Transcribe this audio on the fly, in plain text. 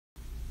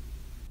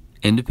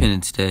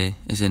Independence Day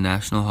is a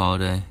national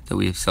holiday that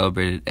we have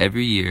celebrated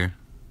every year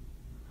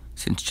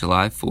since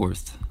July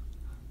 4th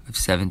of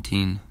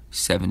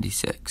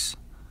 1776.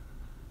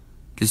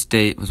 This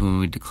date was when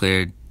we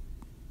declared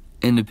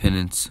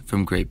independence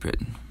from Great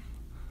Britain.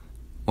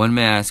 One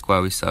may ask why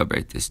we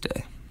celebrate this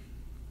day.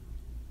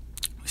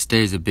 This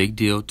day is a big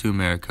deal to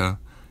America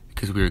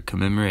because we are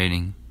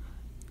commemorating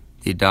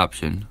the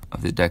adoption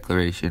of the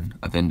Declaration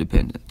of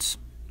Independence.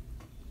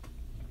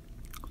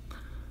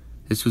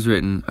 This was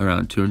written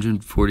around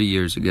 240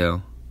 years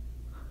ago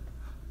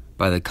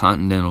by the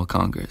Continental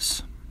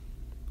Congress.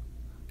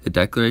 The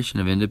Declaration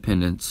of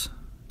Independence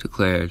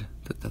declared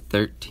that the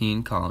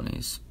 13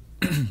 colonies,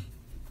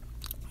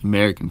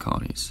 American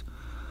colonies,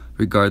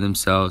 regard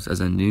themselves as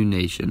a new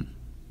nation,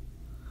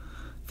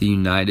 the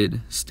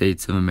United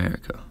States of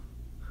America,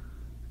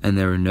 and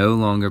they were no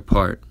longer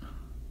part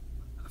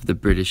of the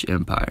British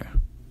Empire.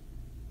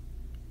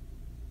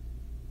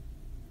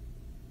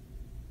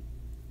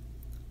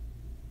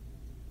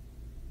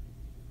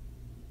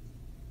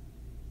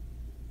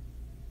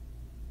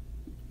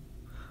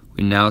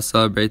 We now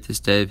celebrate this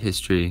day of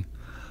history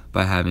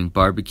by having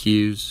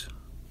barbecues,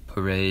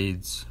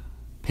 parades,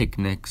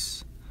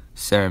 picnics,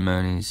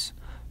 ceremonies,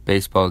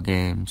 baseball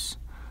games,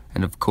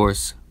 and of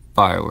course,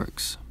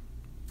 fireworks.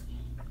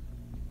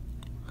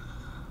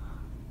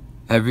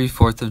 Every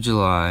 4th of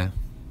July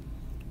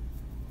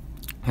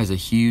has a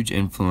huge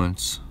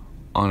influence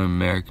on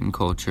American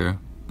culture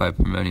by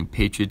promoting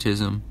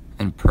patriotism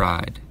and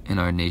pride in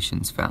our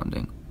nation's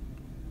founding.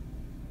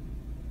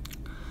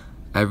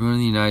 Everyone in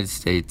the United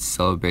States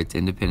celebrates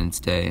Independence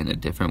Day in a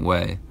different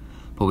way,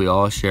 but we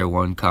all share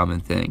one common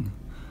thing,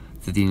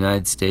 that the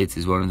United States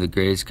is one of the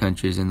greatest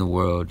countries in the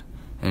world,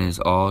 and it is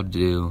all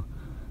due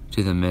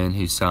to the men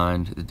who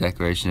signed the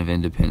Declaration of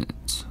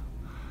Independence.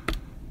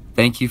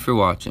 Thank you for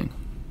watching.